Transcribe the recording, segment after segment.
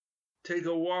take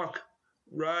a walk,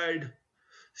 ride,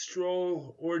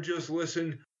 stroll, or just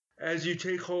listen as you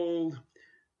take hold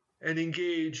and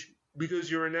engage because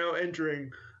you are now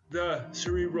entering the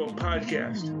Cerebral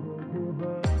Podcast.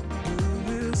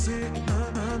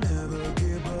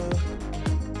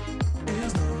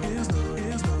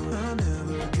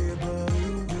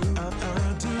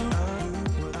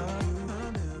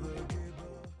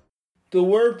 The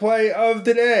wordplay of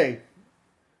today.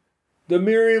 The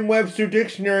Merriam-Webster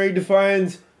Dictionary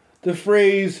defines the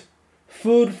phrase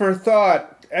food for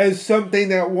thought as something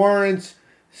that warrants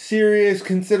serious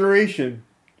consideration.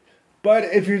 But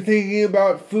if you're thinking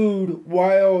about food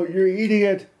while you're eating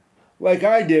it, like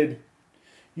I did,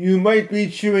 you might be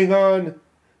chewing on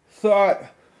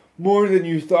thought more than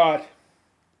you thought.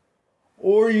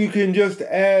 Or you can just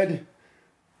add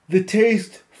the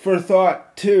taste for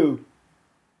thought too.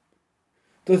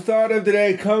 The thought of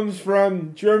today comes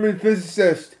from German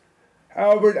physicist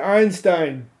Albert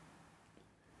Einstein.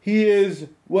 He is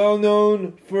well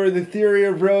known for the theory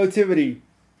of relativity.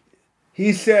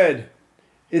 He said,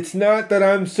 "It's not that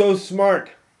I'm so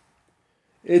smart.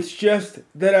 It's just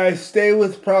that I stay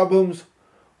with problems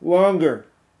longer."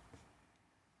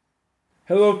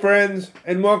 Hello friends,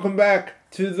 and welcome back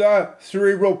to the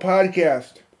Cerebral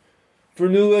Podcast. For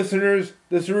new listeners,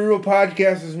 the Cerebral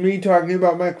Podcast is me talking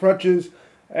about my crutches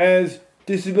as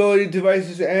disability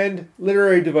devices and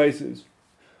literary devices.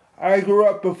 I grew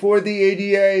up before the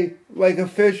ADA like a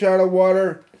fish out of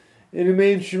water in a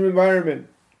mainstream environment.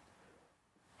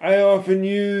 I often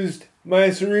used my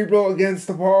cerebral against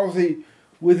the palsy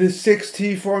with the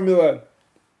 6T formula.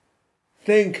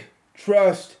 Think,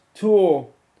 trust,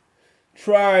 tool.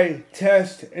 Try,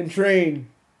 test, and train.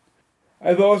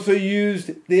 I've also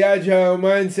used the agile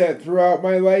mindset throughout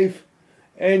my life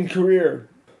and career.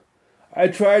 I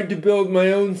tried to build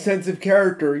my own sense of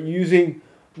character using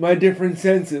my different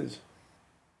senses.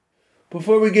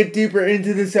 Before we get deeper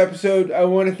into this episode, I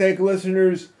want to thank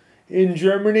listeners in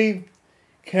Germany,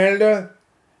 Canada,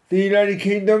 the United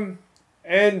Kingdom,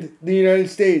 and the United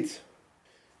States.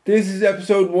 This is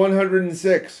episode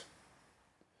 106.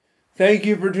 Thank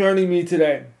you for joining me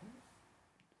today.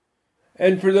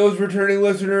 And for those returning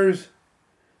listeners,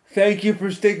 thank you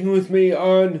for sticking with me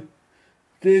on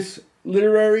this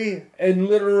literary and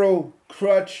literal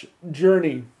crutch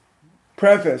journey.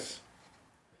 Preface.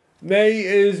 May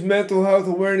is Mental Health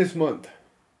Awareness Month.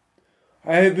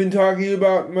 I have been talking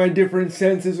about my different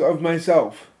senses of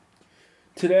myself.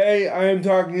 Today I am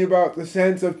talking about the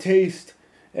sense of taste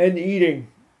and eating.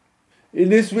 In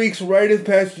this week's Rite of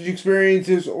Passage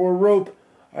Experiences or Rope,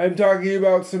 I am talking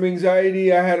about some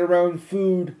anxiety I had around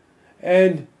food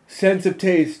and sense of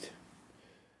taste.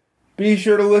 Be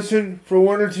sure to listen for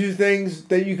one or two things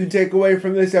that you can take away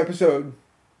from this episode.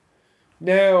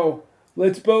 Now,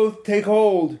 let's both take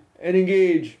hold and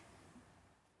engage.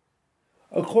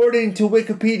 According to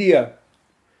Wikipedia,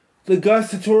 the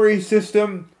gustatory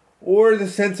system, or the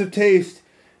sense of taste,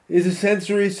 is a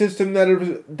sensory system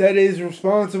that is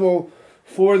responsible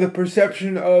for the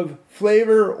perception of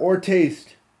flavor or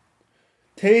taste.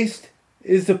 Taste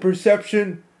is the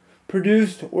perception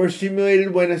produced or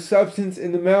stimulated when a substance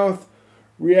in the mouth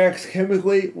reacts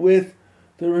chemically with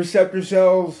the receptor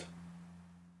cells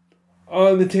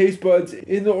on the taste buds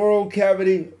in the oral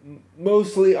cavity,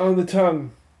 mostly on the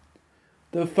tongue.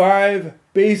 The 5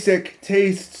 basic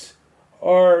tastes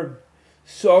are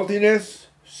saltiness,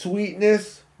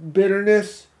 sweetness,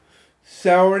 bitterness,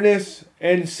 sourness,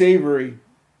 and savory.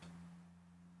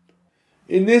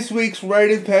 In this week's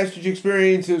Rite of Passage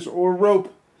Experiences or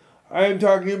Rope, I am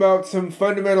talking about some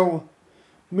fundamental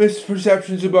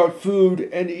misperceptions about food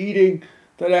and eating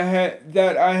that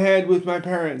I had with my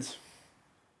parents.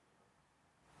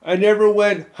 I never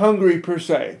went hungry per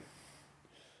se,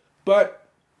 but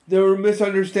there were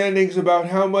misunderstandings about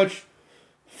how much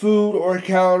food or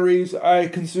calories I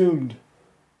consumed.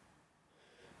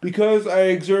 Because I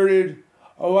exerted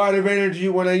a lot of energy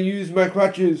when I used my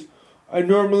crutches, I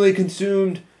normally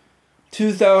consumed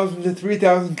 2,000 to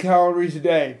 3,000 calories a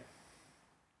day.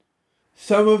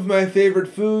 Some of my favorite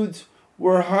foods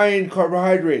were high in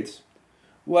carbohydrates,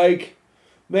 like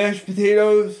mashed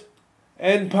potatoes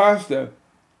and pasta.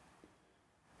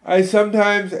 I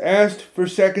sometimes asked for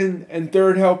second and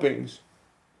third helpings.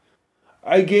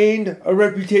 I gained a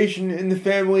reputation in the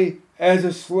family as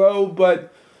a slow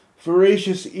but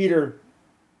voracious eater.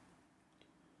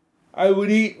 I would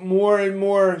eat more and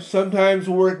more, sometimes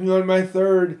working on my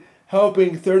third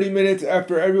helping 30 minutes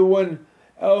after everyone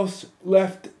else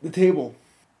left the table.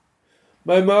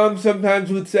 My mom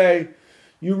sometimes would say,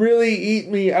 "You really eat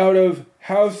me out of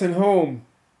house and home."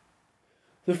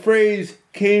 The phrase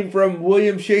came from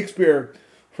William Shakespeare,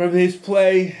 from his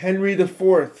play Henry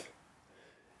IV.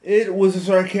 It was a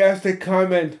sarcastic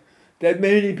comment that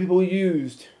many people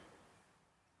used.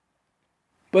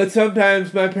 But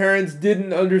sometimes my parents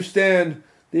didn't understand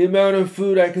the amount of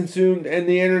food I consumed and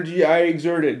the energy I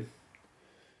exerted.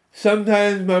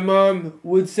 Sometimes my mom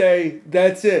would say,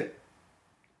 "That's it."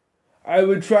 I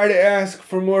would try to ask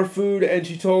for more food and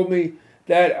she told me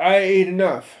that I ate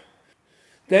enough.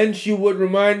 Then she would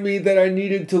remind me that I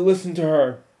needed to listen to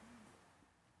her.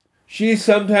 She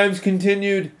sometimes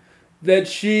continued that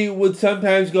she would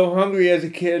sometimes go hungry as a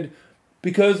kid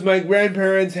because my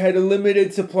grandparents had a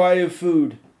limited supply of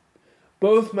food.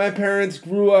 Both my parents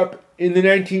grew up in the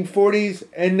 1940s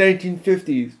and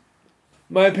 1950s.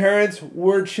 My parents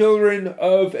were children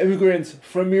of immigrants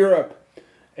from Europe,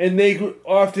 and they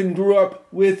often grew up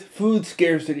with food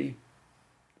scarcity.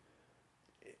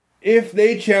 If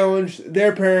they challenged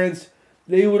their parents,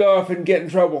 they would often get in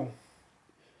trouble.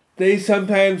 They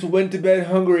sometimes went to bed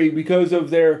hungry because of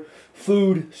their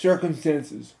food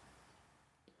circumstances.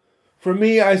 For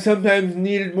me, I sometimes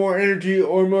needed more energy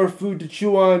or more food to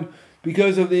chew on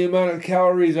because of the amount of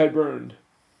calories I burned.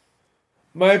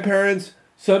 My parents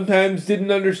sometimes didn't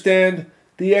understand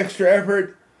the extra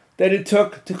effort that it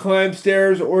took to climb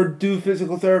stairs or do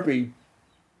physical therapy.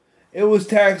 It was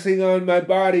taxing on my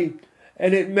body,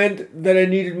 and it meant that I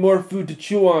needed more food to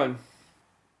chew on.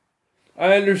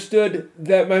 I understood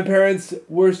that my parents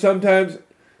were sometimes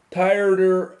tired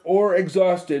or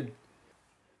exhausted,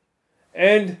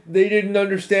 and they didn't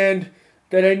understand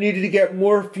that I needed to get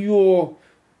more fuel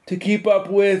to keep up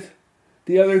with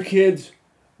the other kids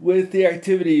with the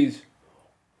activities,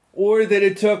 or that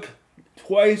it took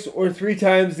twice or 3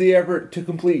 times the effort to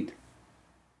complete.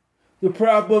 The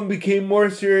problem became more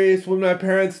serious when my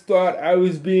parents thought I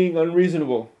was being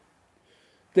unreasonable.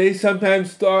 They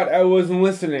sometimes thought I wasn't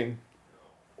listening,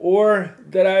 or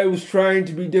that I was trying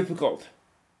to be difficult.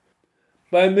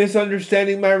 By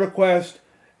misunderstanding my request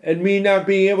and me not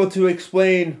being able to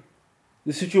explain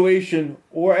the situation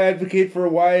or advocate for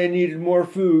why I needed more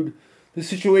food, the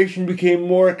situation became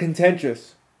more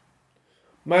contentious.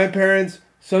 My parents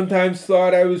sometimes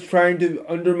thought I was trying to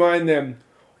undermine them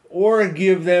or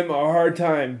give them a hard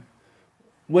time.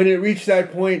 When it reached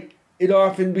that point, it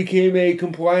often became a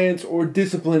compliance or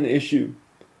discipline issue.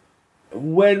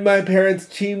 When my parents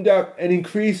teamed up and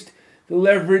increased the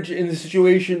leverage in the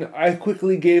situation, I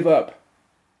quickly gave up.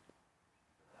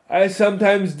 I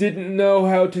sometimes didn't know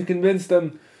how to convince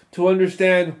them to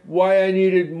understand why I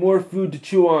needed more food to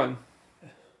chew on.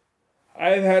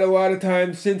 I've had a lot of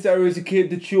time since I was a kid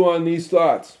to chew on these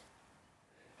thoughts,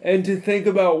 and to think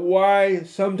about why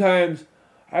sometimes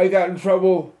I got in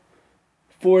trouble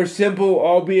for simple,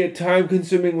 albeit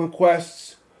time-consuming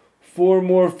requests for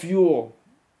more fuel.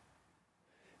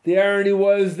 The irony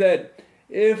was that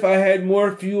if I had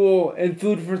more fuel and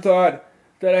food for thought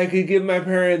that I could give my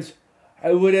parents,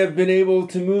 I would have been able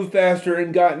to move faster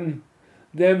and gotten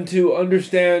them to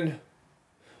understand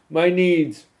my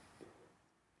needs.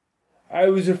 I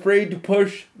was afraid to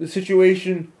push the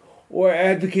situation or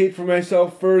advocate for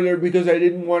myself further because I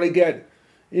didn't want to get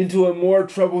into a more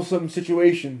troublesome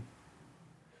situation.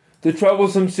 The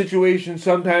troublesome situation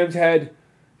sometimes had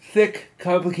thick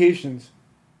complications.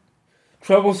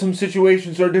 Troublesome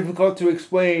situations are difficult to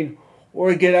explain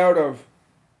or get out of.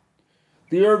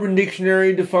 The Urban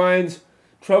Dictionary defines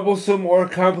troublesome or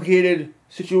complicated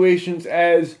situations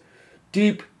as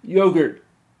deep yogurt.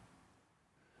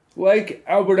 Like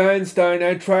Albert Einstein,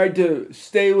 I tried to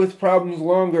stay with problems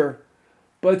longer,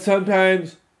 but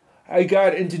sometimes I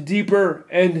got into deeper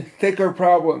and thicker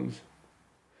problems.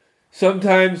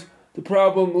 Sometimes the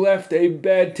problem left a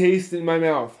bad taste in my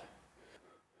mouth.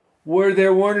 Were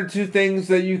there 1 or 2 things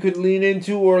that you could lean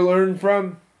into or learn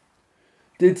from?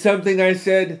 Did something I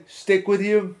said stick with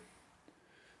you?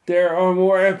 There are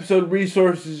more episode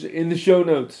resources in the show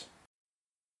notes.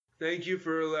 Thank you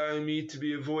for allowing me to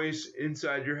be a voice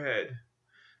inside your head.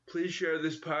 Please share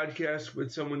this podcast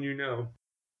with someone you know.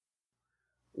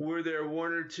 Were there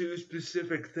 1 or 2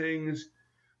 specific things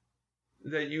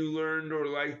that you learned or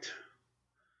liked?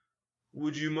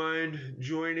 Would you mind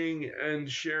joining and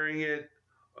sharing it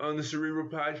on the Cerebral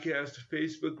Podcast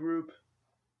Facebook group?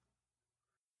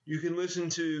 You can listen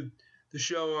to the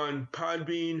show on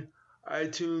Podbean,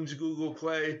 iTunes, Google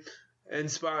Play, and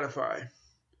Spotify,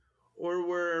 or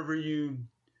wherever you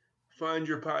find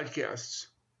your podcasts.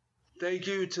 Thank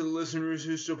you to the listeners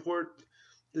who support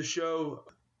the show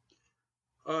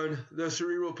on the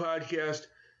Cerebral Podcast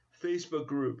Facebook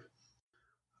group.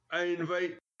 I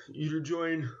invite you to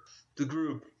join the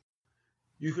group.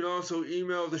 You can also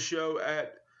email the show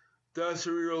at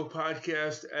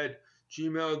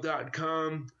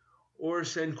thecerebralpodcast@gmail.com or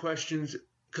send questions,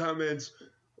 comments,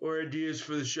 or ideas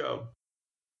for the show.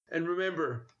 And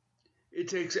remember, it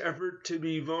takes effort to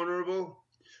be vulnerable,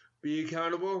 be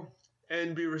accountable,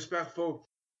 and be respectful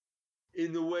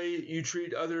in the way you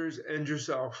treat others and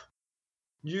yourself.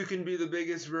 You can be the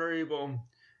biggest variable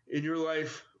in your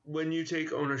life when you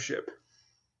take ownership.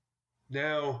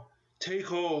 Now, take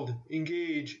hold,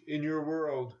 engage in your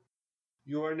world.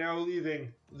 You are now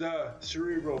leaving the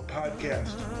Cerebral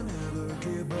Podcast.